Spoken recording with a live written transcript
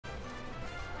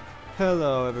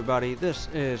Hello everybody, this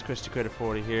is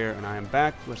ChristyCritter40 here, and I am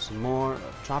back with some more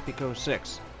of Tropico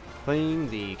 6, playing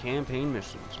the campaign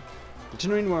missions.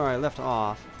 Continuing where I left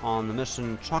off on the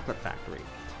mission Chocolate Factory.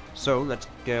 So let's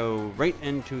go right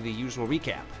into the usual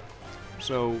recap.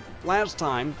 So last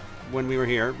time, when we were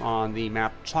here on the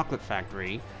map Chocolate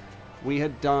Factory, we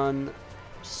had done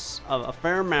a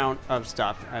fair amount of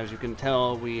stuff. As you can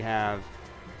tell, we have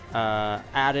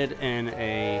added in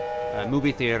a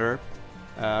movie theater,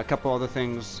 a couple other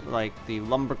things like the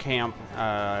lumber camp,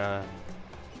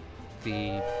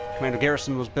 the commando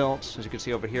garrison was built. As you can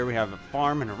see over here, we have a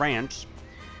farm and a ranch,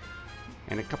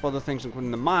 and a couple other things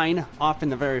including the mine off in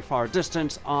the very far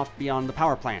distance, off beyond the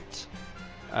power plant.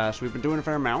 So we've been doing a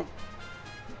fair amount.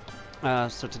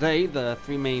 So today, the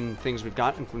three main things we've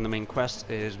got, including the main quest,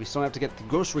 is we still have to get the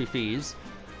grocery fees.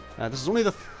 This is only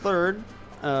the third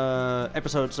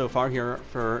episode so far here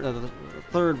for the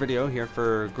third video here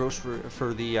for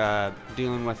the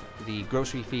dealing with the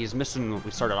grocery fees mission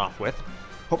we started off with.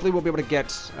 Hopefully we'll be able to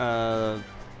get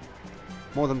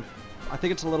more than, I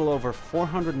think it's a little over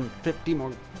 $450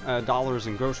 more dollars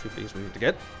in grocery fees we need to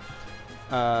get.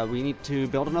 We need to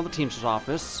build another Teamster's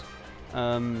office.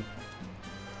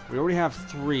 We already have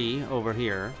 3 over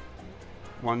here.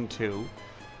 1, 2.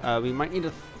 We might need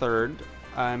a third.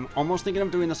 I'm almost thinking of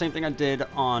doing the same thing I did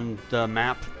on the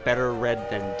map Better Red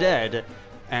Than Dead,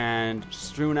 and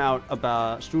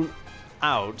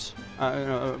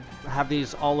have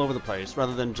these all over the place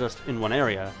rather than just in one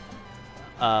area.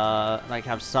 Like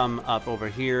have some up over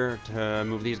here to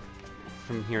move these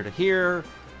from here to here,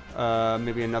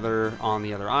 maybe another on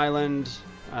the other island,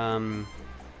 and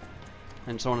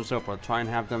so on and so forth. Try and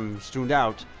have them strewn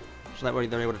out so that way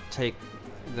they're able to take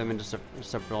them into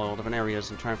several different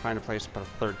areas and try and find a place to put a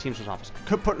third Teamster's office.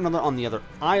 Could put another on the other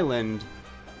island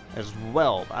as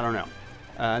well, but I don't know.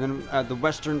 And then the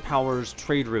Western Powers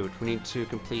trade route. We need to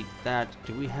complete that.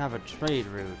 Do we have a trade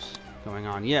route going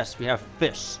on? Yes, we have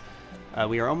fish.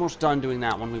 We are almost done doing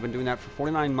that one. We've been doing that for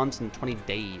 49 months and 20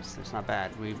 days. That's not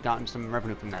bad. We've gotten some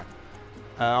revenue from that.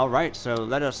 Alright, so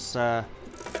let us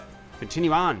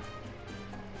continue on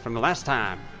from the last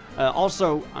time.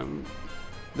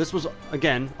 This was,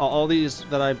 again, all these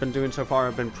that I've been doing so far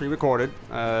have been pre-recorded.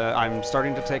 I'm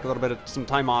starting to take a little bit of some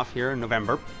time off here in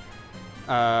November.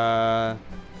 As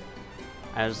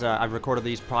I've recorded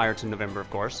these prior to November, of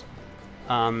course.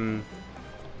 So I'm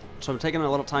taking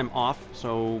a little time off,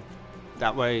 so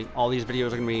that way all these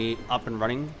videos are going to be up and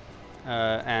running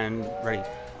and ready.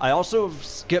 I also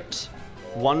skipped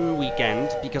one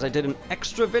weekend because I did an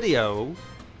extra video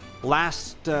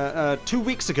last 2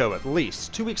 weeks ago, at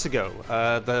least 2 weeks ago.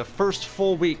 The first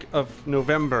full week of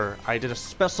November, I did a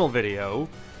special video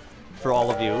for all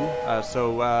of you.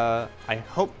 So I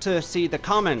hope to see the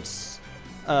comments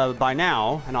by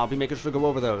now, and I'll be making sure to go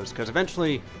over those, because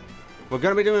eventually we're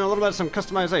going to be doing a little bit of some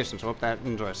customization, so I hope that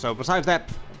enjoys. So besides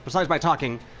my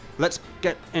talking, let's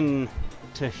get into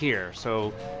here.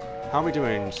 So how are we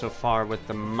doing so far with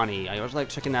the money? I always like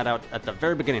checking that out at the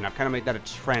very beginning. I've kind of made that a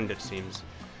trend, it seems.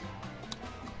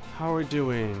 How are we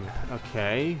doing?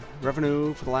 Okay.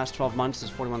 Revenue for the last 12 months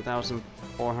is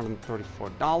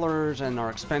 $41,434, and our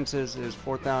expenses is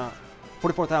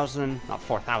 $44,000, not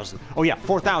 4,000. Oh yeah,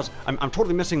 4,000. I'm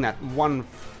totally missing that 1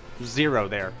 0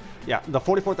 there. Yeah, the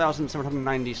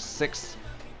 $44,796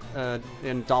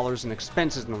 in dollars in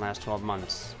expenses in the last 12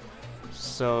 months.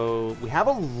 So we have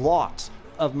a lot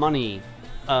of money.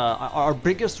 Our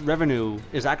biggest revenue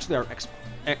is actually our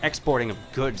exporting of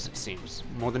goods, it seems.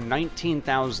 More than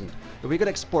 19,000. If we could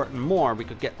export more, we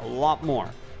could get a lot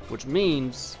more, which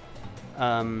means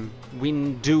we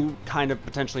do kind of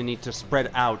potentially need to spread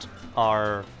out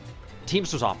our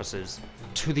Teamster's offices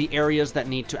to the areas that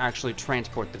need to actually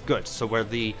transport the goods. So where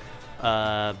the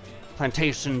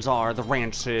plantations are, the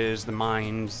ranches, the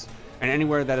mines, and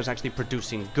anywhere that is actually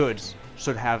producing goods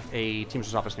should have a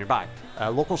Teamster's office nearby.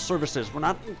 Local services, we're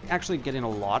not actually getting a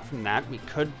lot from that. We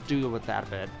could do with that a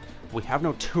bit. We have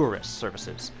no tourist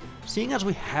services. Seeing as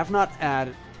we have not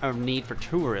had a need for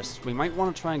tourists, we might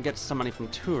want to try and get some money from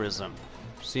tourism,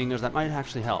 seeing as that might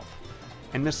actually help.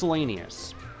 And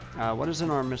miscellaneous. What is in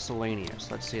our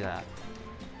miscellaneous? Let's see that.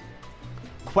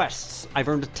 Quests. I've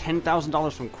earned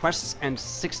 $10,000 from quests and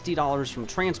 $60 from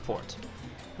transport.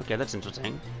 Okay, that's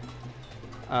interesting.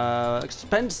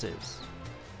 Expenses.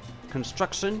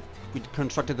 Construction. We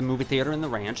constructed the movie theater and the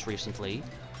ranch recently.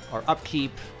 Our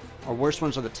upkeep. Our worst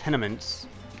ones are the tenements.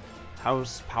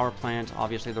 House, power plant.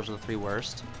 Obviously, those are the 3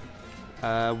 worst.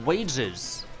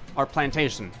 Wages. Our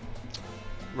plantation.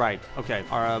 Right. Okay.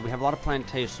 We have a lot of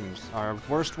plantations. Our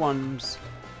worst ones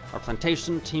are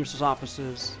plantation, Teamster's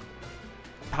offices,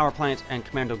 power plant, and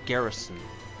commando garrison.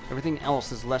 Everything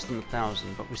else is less than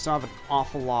 1,000, but we still have an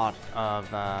awful lot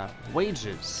of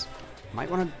wages. We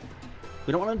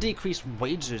don't want to decrease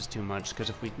wages too much, because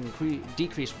if we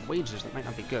decrease wages, that might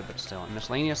not be good, but still. And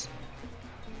miscellaneous,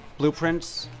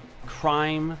 blueprints,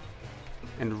 crime,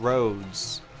 and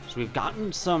roads. So we've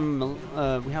gotten some,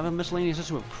 we have a miscellaneous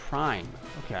issue of crime.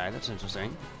 Okay, that's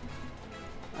interesting.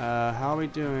 How are we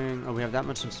doing? Oh, we have that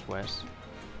much in Swiss.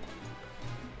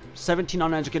 17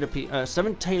 uneducated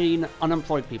 17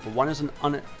 unemployed people. One is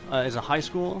is a high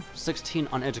school, 16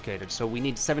 uneducated. So we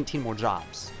need 17 more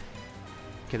jobs.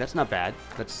 Okay, that's not bad.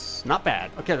 That's not bad.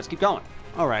 Okay, let's keep going.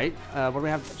 All right, what do we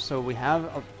have? So we have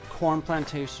a corn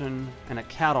plantation and a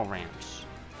cattle ranch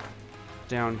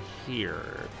down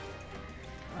here.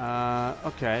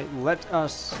 Okay, I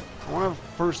want to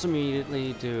first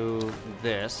immediately do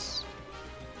this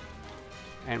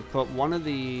and put one of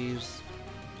these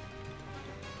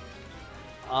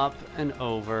up and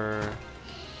over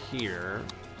here.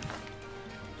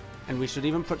 And we should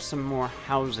even put some more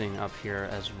housing up here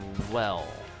as well.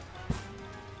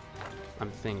 I'm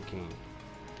thinking.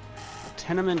 A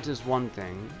tenement is one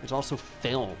thing. It's also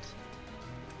filled.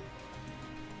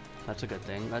 That's a good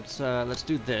thing. Let's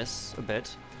do this a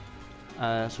bit.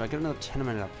 So I get another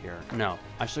tenement up here. No,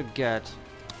 I should get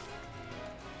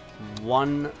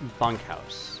one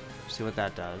bunkhouse. See what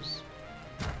that does.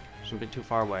 Shouldn't be too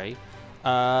far away.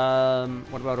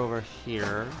 What about over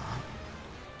here?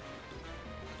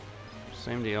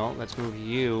 Same deal. Let's move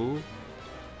you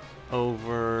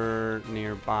over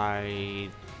nearby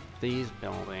these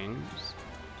buildings.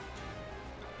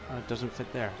 It doesn't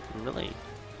fit there. Really?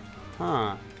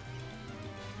 Huh.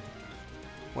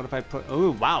 What if I put...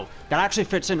 Oh, wow. That actually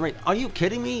fits in right... Are you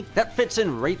kidding me? That fits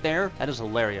in right there? That is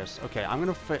hilarious. Okay, I'm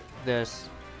going to fit this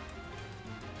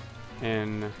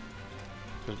in...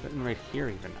 Does it fit in right here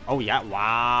even? Oh, yeah.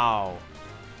 Wow.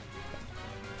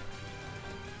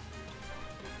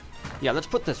 Yeah, let's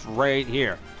put this right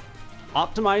here.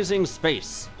 Optimizing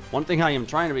space. One thing I am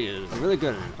trying to be is really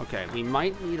good at it. Okay, we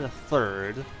might need a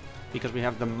third because we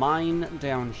have the mine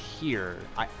down here.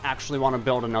 I actually want to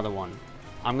build another one.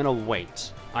 I'm going to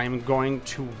wait. I am going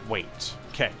to wait.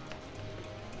 Okay.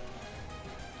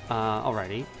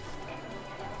 Alrighty.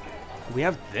 We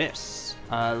have this.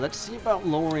 Let's see about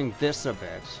lowering this a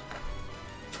bit.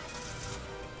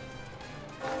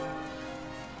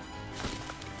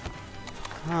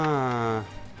 Huh.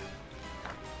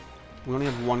 We only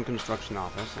have one construction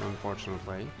office,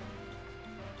 unfortunately.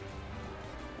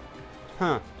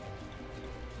 Huh.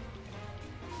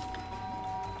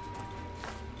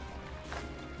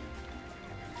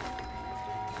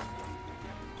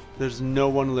 There's no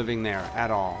one living there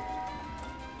at all.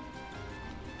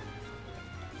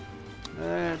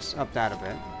 Let's up that a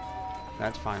bit.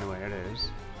 That's fine the way it is.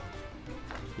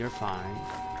 You're fine.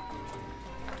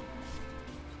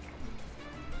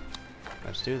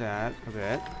 Let's do that a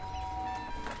bit.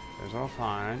 That's all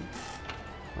fine.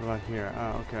 What about here?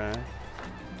 Oh, okay.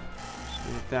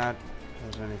 See if that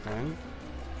does anything.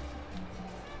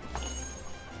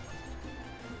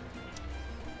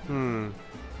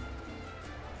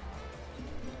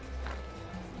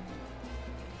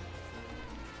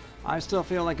 I still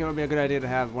feel like it would be a good idea to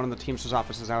have one of the Teamsters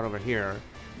offices out over here,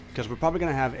 because we're probably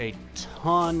going to have a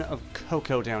ton of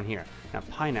cocoa down here. Now,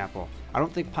 pineapple. I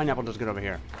don't think pineapple does good over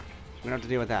here. We don't have to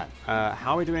deal with that.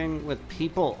 How are we doing with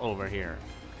people over here?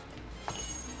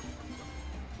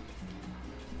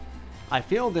 I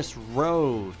feel this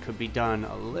road could be done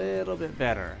a little bit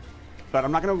better, but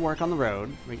I'm not going to work on the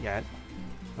road yet.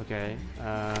 Okay.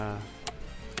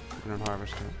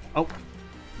 Harvester. Oh,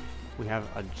 we have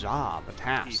a job, a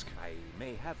task. If I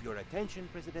may have your attention,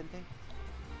 Presidente.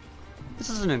 This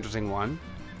is an interesting one.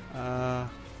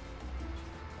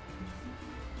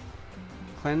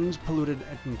 Cleanse polluted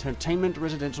entertainment,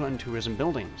 residential, and tourism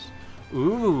buildings.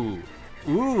 Ooh.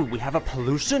 Ooh, we have a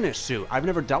pollution issue. I've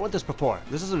never dealt with this before.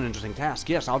 This is an interesting task.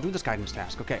 Yes, I'll do this guidance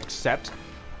task. Okay, except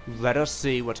let us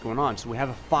see what's going on. So we have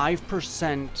a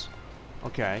 5%.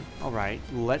 Okay, all right.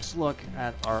 Let's look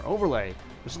at our overlay.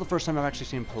 This is the first time I've actually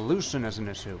seen pollution as an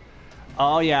issue.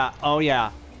 Oh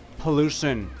yeah.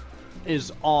 Pollution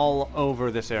is all over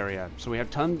this area. So we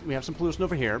have some pollution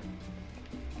over here.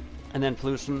 And then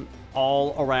pollution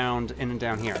all around in and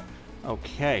down here.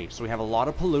 Okay, so we have a lot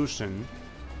of pollution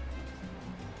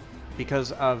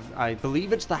because of, I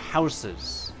believe it's the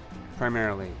houses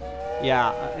primarily.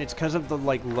 Yeah, it's because of the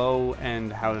like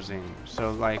low-end housing.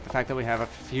 So like the fact that we have a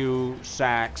few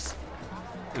shacks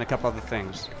and a couple other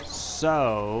things.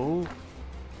 So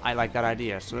I like that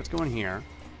idea. So let's go in here.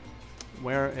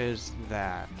 Where is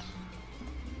that?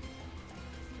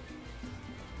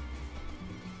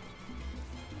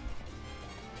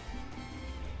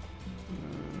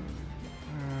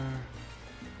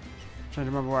 trying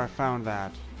to remember where I found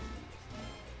that.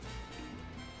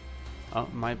 Oh,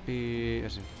 it might be...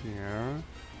 Is it here?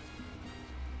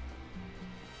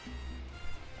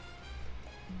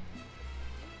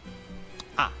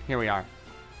 Ah, here we are.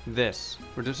 This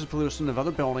reduces pollution of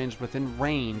other buildings within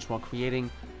range while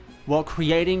creating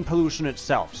pollution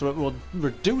itself. So it will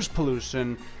reduce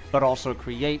pollution, but also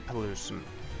create pollution.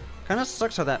 Kind of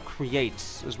sucks how that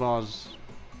creates as well as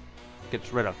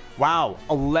gets rid of. Wow,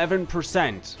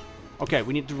 11%. Okay,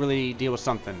 we need to really deal with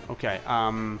something. Okay,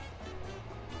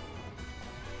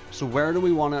 so where do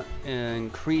we want to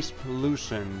increase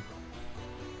pollution,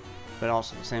 but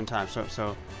also at the same time?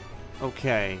 So,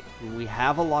 okay, we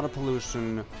have a lot of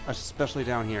pollution, especially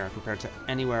down here compared to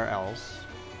anywhere else.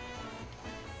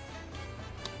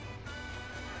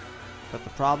 But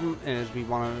the problem is we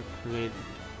want to create...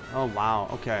 Oh, wow,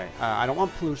 okay. I don't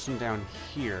want pollution down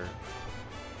here.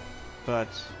 But...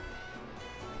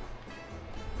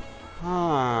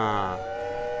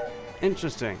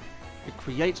 Interesting. It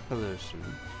creates pollution,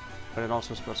 but it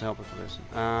also is supposed to help with pollution.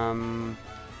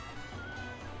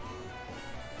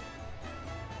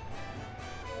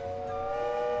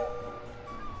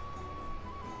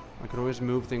 I could always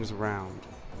move things around.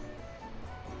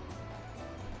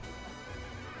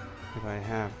 If I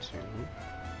have to.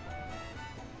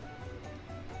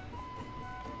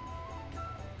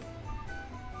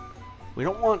 We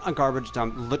don't want a garbage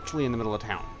dump literally in the middle of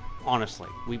town. Honestly,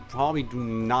 we probably do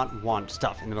not want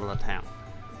stuff in the middle of town.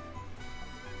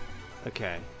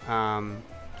 Okay.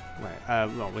 Wait.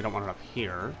 Well, we don't want it up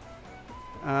here.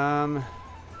 Well,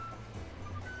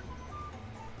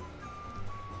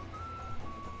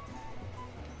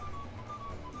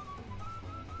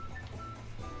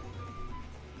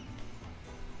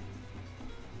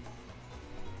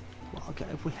 okay.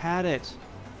 If we had it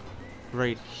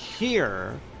right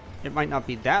here, it might not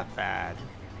be that bad.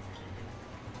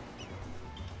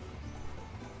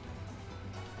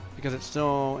 Because it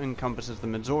still encompasses the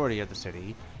majority of the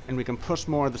city, and we can push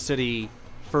more of the city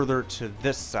further to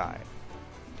this side.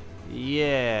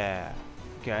 Yeah.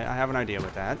 Okay, I have an idea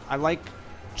with that. I like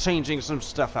changing some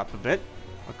stuff up a bit.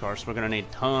 Of course, we're going to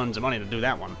need tons of money to do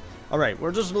that one. Alright,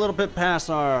 we're just a little bit past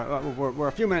our... we're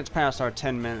a few minutes past our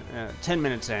 10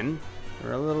 minutes in.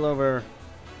 We're a little over...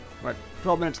 What,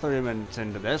 12 minutes, 30 minutes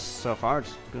into this so far.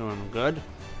 It's doing good.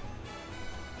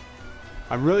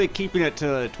 I'm really keeping it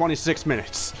to 26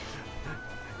 minutes.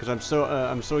 Because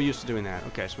I'm so used to doing that.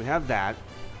 Okay, so we have that.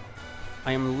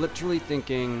 I am literally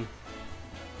thinking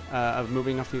of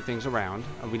moving a few things around.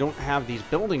 We don't have these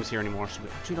buildings here anymore, so we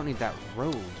actually don't need that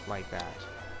road like that.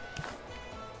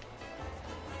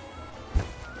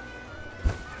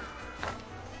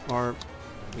 Or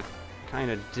we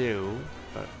kind of do,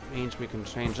 but it means we can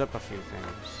change up a few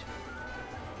things.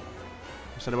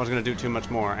 I said I wasn't going to do too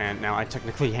much more, and now I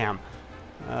technically am.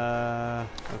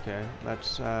 Okay,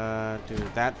 let's do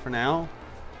that for now.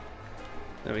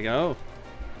 There we go.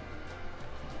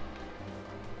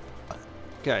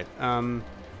 Okay, now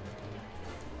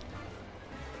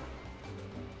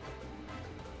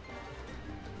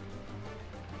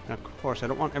of course I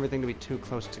don't want everything to be too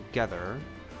close together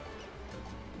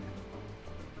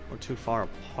or too far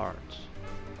apart.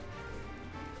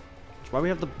 That's why we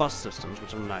have the bus systems,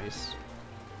 which are nice.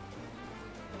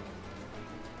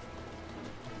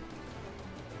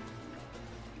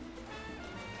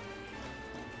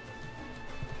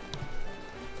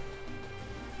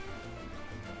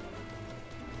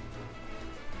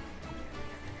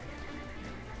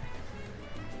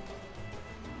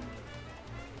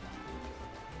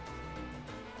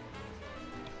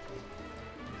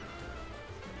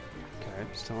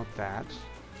 Still with that.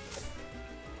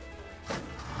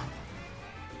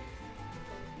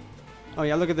 Oh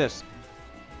yeah, look at this.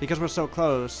 Because we're so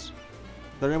close,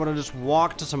 they're able to just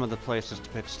walk to some of the places to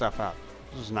pick stuff up.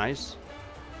 This is nice.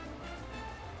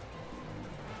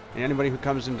 And anybody who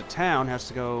comes into town has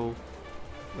to go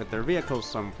with their vehicles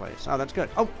someplace. Oh, that's good.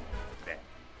 Oh! There,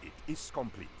 it is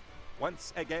complete.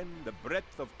 Once again, the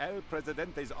breadth of El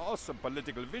Presidente's awesome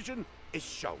political vision is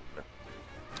shown.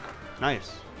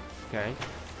 Nice. Okay.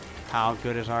 How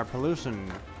good is our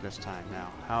pollution this time now?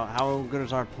 How good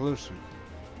is our pollution?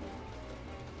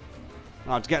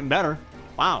 Oh, it's getting better.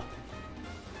 Wow.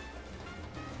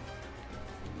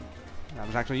 That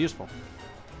was actually useful.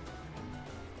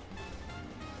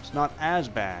 It's not as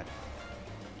bad.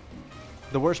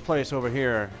 The worst place over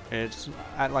here, it's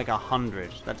at like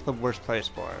 100. That's the worst place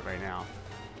for it right now.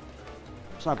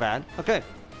 It's not bad. Okay.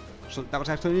 So that was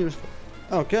actually useful.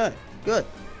 Okay. Good.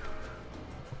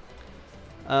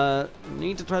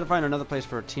 Need to try to find another place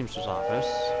for a Teamster's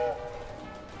office.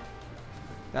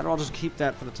 I'll just keep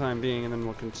that for the time being, and then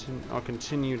we'll continue. I'll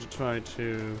continue to try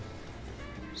to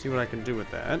see what I can do with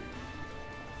that.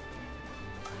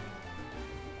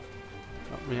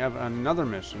 We have another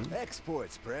mission.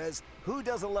 Exports, Prez. Who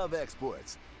doesn't love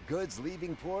exports? Goods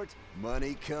leaving port,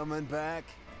 money coming back.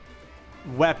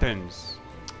 Weapons.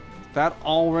 That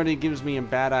already gives me a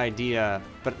bad idea,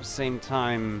 but at the same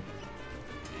time,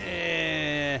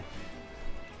 I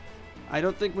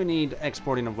don't think we need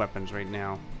exporting of weapons right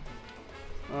now.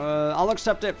 I'll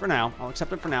accept it for now. I'll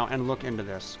accept it for now and look into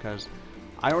this, because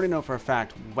I already know for a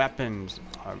fact weapons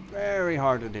are very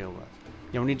hard to deal with.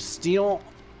 You know, we need steel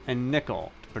and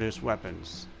nickel to produce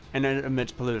weapons, and it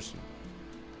emits pollution.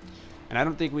 And I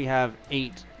don't think we have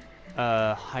 8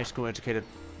 high school educated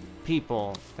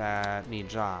people that need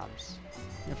jobs.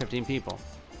 We have 15 people.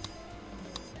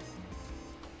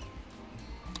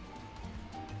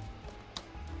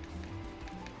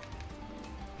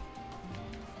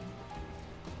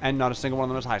 And not a single one of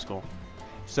them is high school.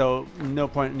 So no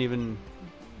point in even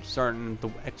starting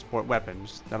to export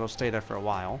weapons. That'll stay there for a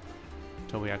while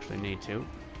until we actually need to.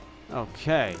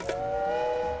 Okay.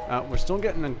 We're still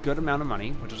getting a good amount of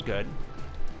money, which is good.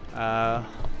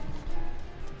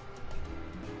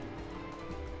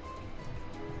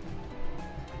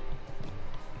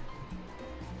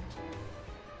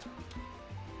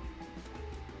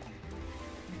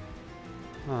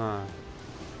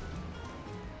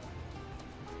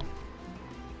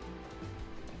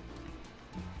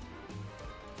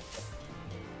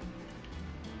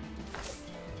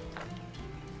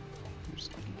 There's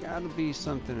gotta be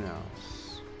something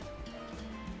else.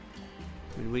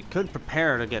 I mean, we could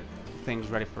prepare to get things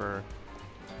ready for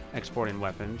exporting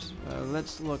weapons.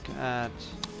 Let's look at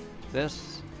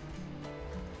this.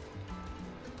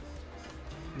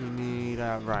 We need,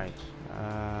 right.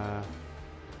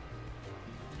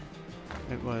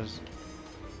 It was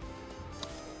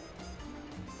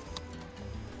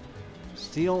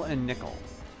steel and nickel,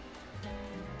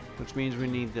 which means we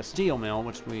need the steel mill,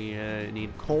 which we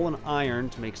need coal and iron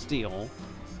to make steel,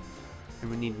 and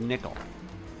we need nickel.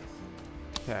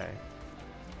 Okay.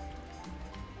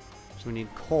 So we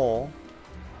need coal,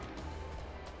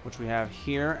 which we have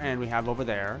here and we have over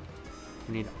there.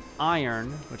 We need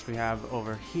iron, which we have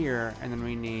over here, and then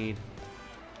we need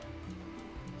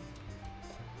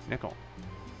nickel.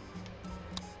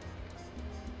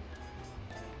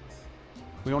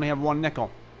 We only have 1 nickel.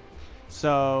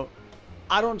 So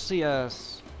I don't see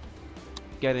us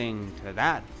getting to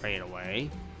that right away.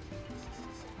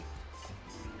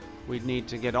 We'd need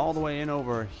to get all the way in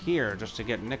over here just to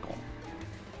get nickel.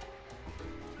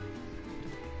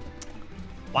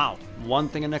 Wow, 1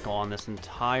 thing of nickel on this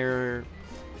entire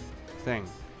thing.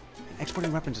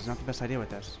 Exporting weapons is not the best idea with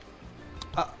this.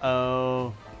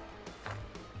 Uh-oh.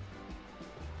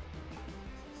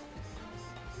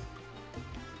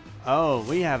 Oh,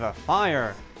 we have a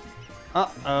fire.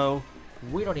 Uh-oh.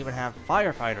 We don't even have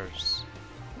firefighters.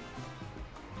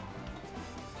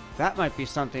 That might be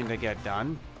something to get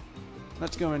done.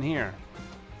 Let's go in here.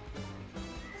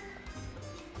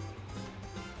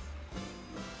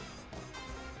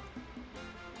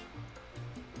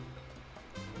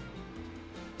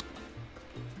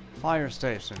 Fire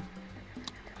station.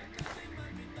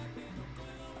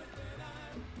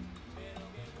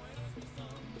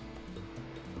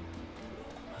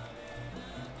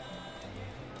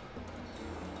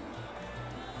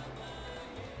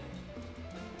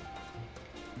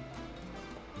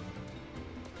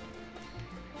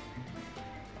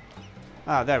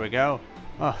 Ah, there we go.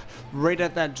 Right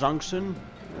at that junction.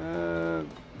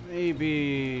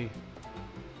 Maybe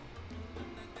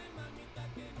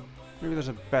there's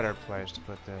a better place to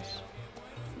put this.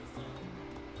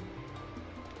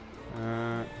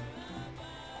 How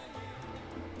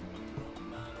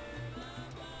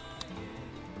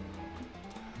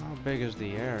big is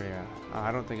the area? Oh,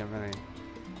 I don't think it really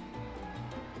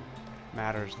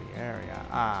matters the area.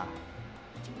 Ah.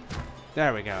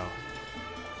 There we go.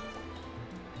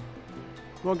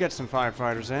 We'll get some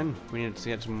firefighters in. We need to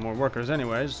get some more workers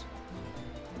anyways.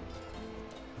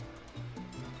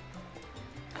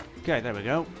 Okay, there we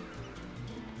go.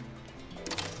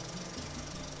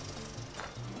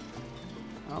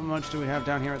 How much do we have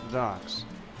down here at the docks?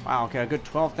 Wow, okay, a good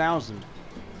 12,000.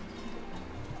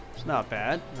 It's not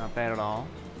bad. Not bad at all.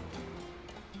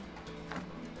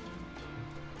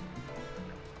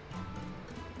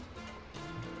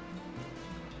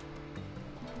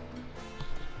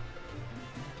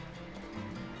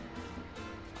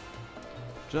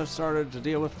 Just started to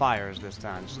deal with fires this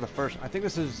time. This is the first. I think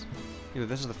this is either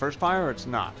this is the first fire or it's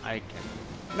not. I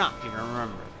can not even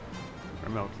remember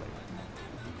remotely.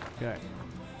 Okay.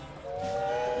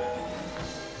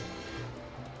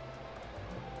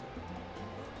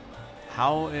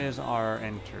 How is our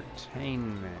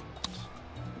entertainment?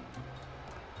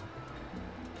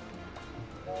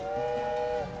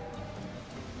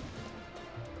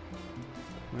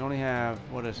 We only have,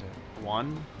 what is it,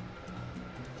 1?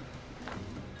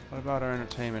 What about our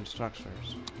entertainment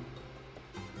structures?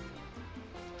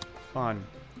 Fun.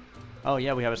 Oh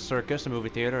yeah, we have a circus, a movie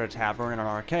theater, a tavern, and an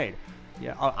arcade.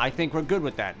 Yeah, I think we're good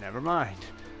with that. Never mind.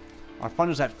 Our fun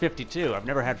is at 52. I've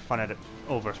never had fun at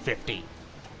over 50.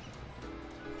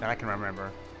 That I can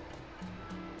remember.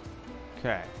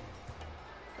 Okay.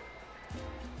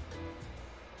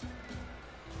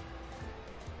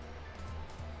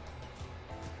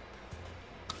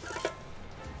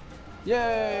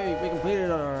 Yay! We completed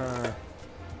our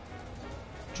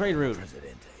trade route.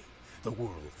 Presidente, the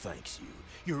world thanks you.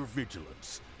 Your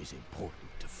vigilance is important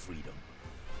to freedom.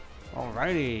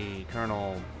 Alrighty,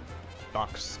 Colonel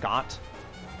Buck Scott.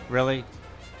 Really?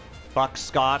 Buck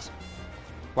Scott?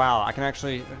 Wow, I can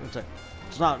actually...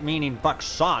 It's not meaning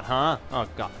buckshot, huh? Oh,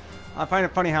 God. I find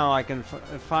it funny how I can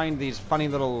find these funny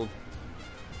little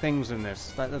things in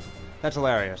this. That's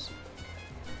hilarious.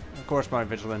 Of course, my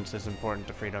vigilance is important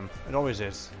to freedom. It always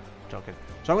is. Joking.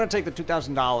 So I'm going to take the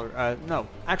 $2,000... no.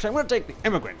 Actually, I'm going to take the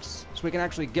immigrants. So we can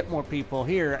actually get more people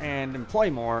here and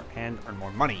employ more and earn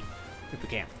more money. If we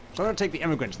can. So I'm going to take the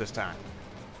immigrants this time.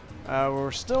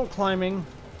 We're still climbing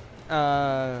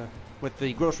with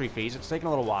the grocery fees. It's taken a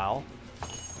little while.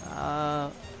 How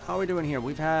are we doing here?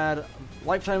 We've had a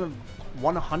lifetime of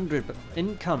 100, but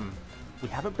income. We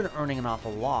haven't been earning an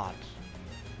awful lot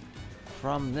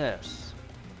from this.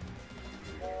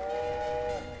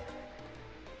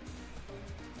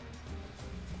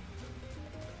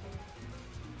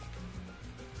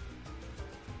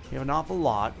 We have an awful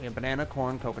lot. We have banana,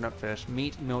 corn, coconut, fish,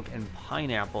 meat, milk, and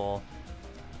pineapple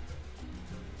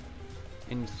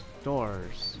in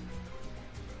stores.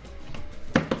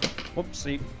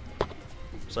 Whoopsie.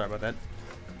 Sorry about that.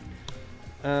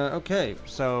 Okay,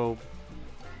 so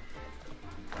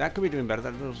that could be doing better.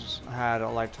 That had a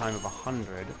lifetime of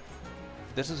 100.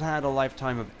 This has had a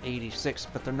lifetime of 86,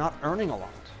 but they're not earning a lot.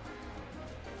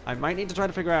 I might need to try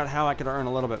to figure out how I could earn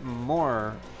a little bit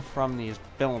more from these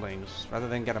buildings, rather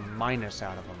than get a minus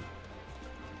out of them.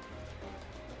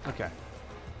 Okay.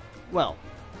 Well,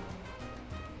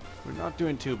 we're not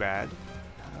doing too bad.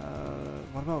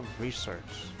 What about research?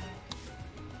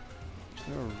 Is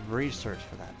there a research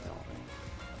for that building?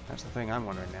 That's the thing I'm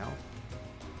wondering now.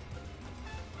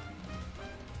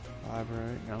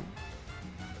 Library, no.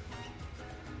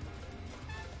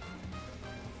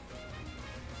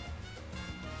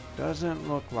 Doesn't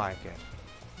look like it.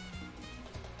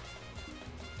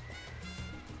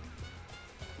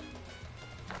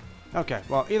 Okay,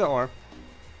 well, either or.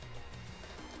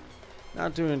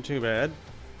 Not doing too bad.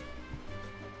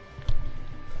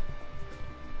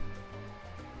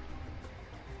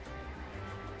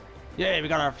 Yay, we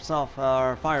got ourselves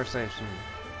our fire station.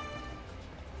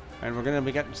 And we're gonna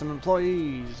be getting some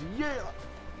employees. Yeah!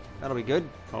 That'll be good,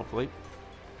 hopefully.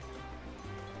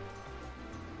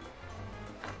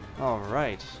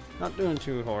 Alright. Not doing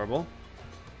too horrible.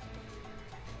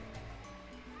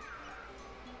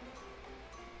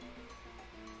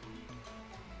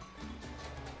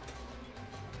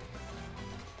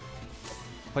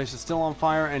 Place is still on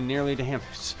fire and nearly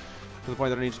damaged. To the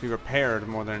point that it needs to be repaired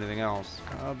more than anything else.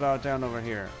 How about down over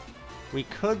here? We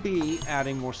could be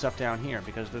adding more stuff down here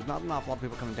because there's not an awful lot of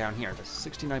people coming down here. There's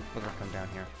 69 people that are coming down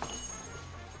here.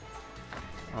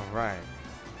 Alright.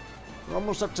 We're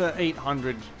almost up to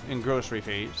 800 in grocery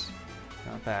fees.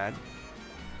 Not bad.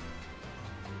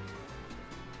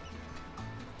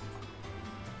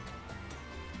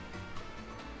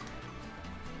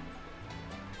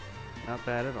 Not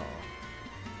bad at all.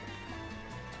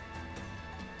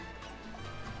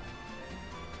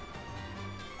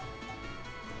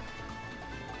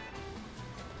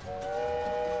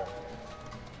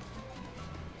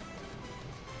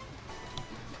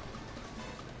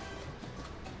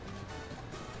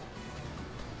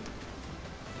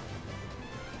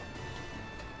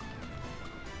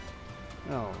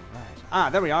 Alright. Ah,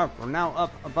 there we are. We're now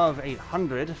up above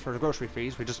 800 for the grocery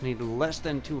fees. We just need less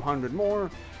than 200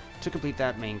 more to complete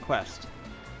that main quest.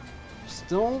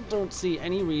 Still don't see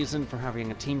any reason for having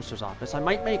a Teamster's office. I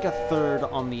might make a third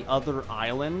on the other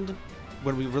island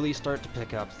when we really start to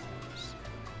pick up things.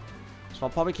 So I'll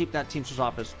probably keep that Teamster's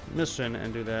office mission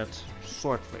and do that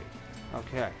shortly.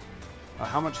 Okay.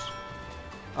 How much?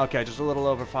 Okay, just a little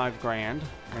over 5 grand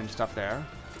and stuff there.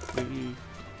 Maybe.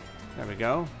 There we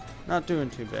go. Not doing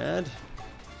too bad.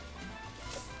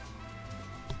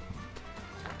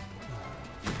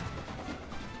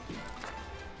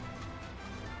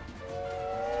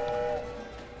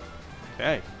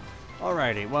 Okay.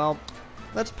 Alrighty, well,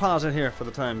 let's pause it here for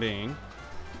the time being.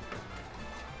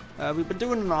 We've been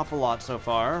doing an awful lot so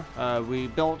far. We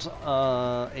built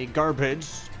a garbage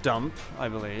dump, I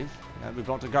believe. We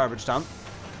built a garbage dump.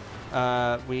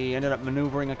 We ended up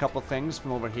maneuvering a couple things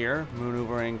from over here,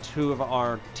 maneuvering 2 of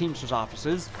our Teamsters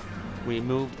offices. We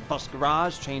moved the bus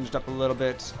garage, changed up a little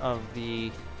bit of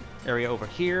the area over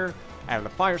here, added a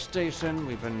fire station.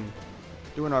 We've been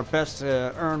doing our best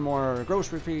to earn more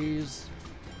grocery fees.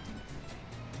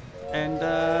 And,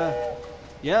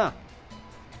 yeah.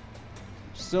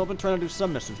 Still been trying to do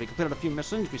some missions. We completed a few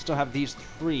missions. We still have these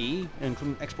 3,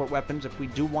 including export weapons, if we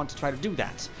do want to try to do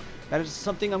that. That is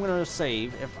something I'm going to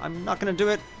save. If I'm not going to do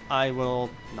it, I will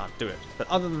not do it. But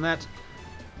other than that,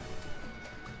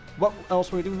 what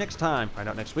else will we do next time? Find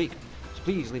out next week. So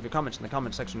please leave your comments in the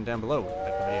comment section down below.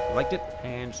 Like the video if you liked it,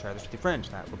 and share this with your friends.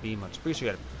 That would be much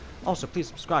appreciated. Also, please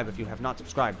subscribe if you have not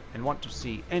subscribed and want to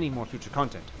see any more future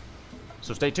content.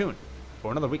 So stay tuned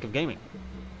for another week of gaming.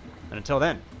 And until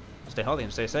then, stay healthy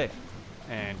and stay safe.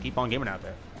 And keep on gaming out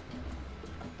there.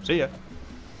 See ya.